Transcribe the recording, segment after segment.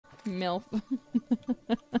MILF.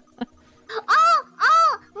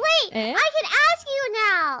 Oh, wait! Eh? I can ask you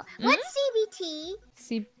now! What's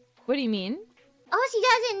CBT? What do you mean? Oh, she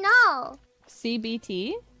doesn't know!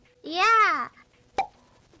 CBT? Yeah.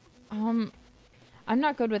 I'm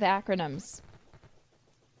not good with acronyms.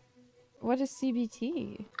 What is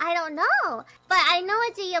CBT? I don't know, but I know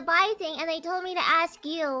it's a yabai thing, and they told me to ask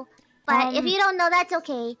you. But if you don't know, that's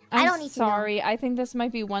okay. I don't need to know. Sorry, I think this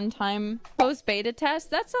might be one-time closed beta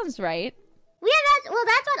test. That sounds right. Yeah, that's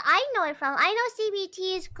what I know it from. I know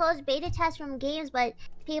CBT is closed beta test from games, but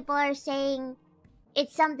people are saying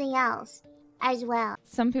it's something else as well.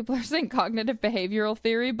 Some people are saying cognitive behavioral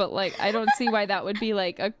theory, but like I don't see why that would be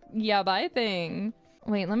like a yabai thing.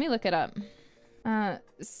 Wait, let me look it up.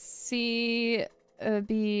 CBT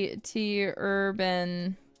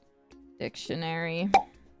Urban Dictionary.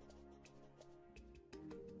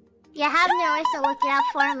 Yeah, have Nerissa look it up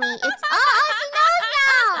for me. It's she knows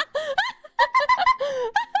now.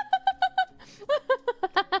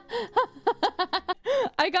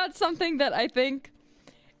 I got something that I think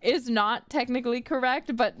is not technically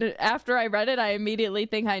correct, but after I read it, I immediately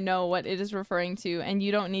think I know what it is referring to, and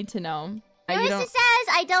you don't need to know. Nerissa says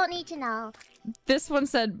I don't need to know. This one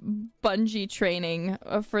said bungee training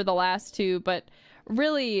for the last two, but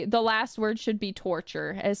really the last word should be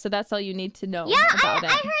torture, so that's all you need to know about it.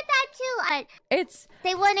 I heard that too. It's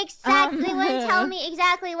they wouldn't tell me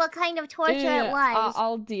exactly what kind of torture it was.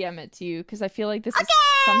 I'll DM it to you because I feel like this is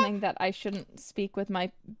something that I shouldn't speak with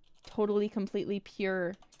my totally completely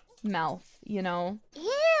pure mouth, you know?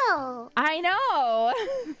 Ew. I know.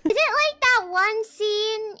 Is it like that one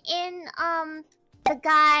scene in the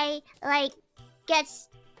guy like gets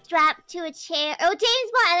strapped to a chair? Oh,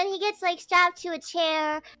 James Bond, and then he gets like strapped to a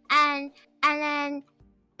chair, and then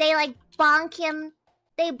they like bonk him.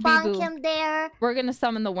 They bonk him there. We're gonna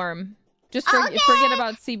summon the worm. Just forget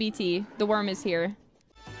about CBT. The worm is here.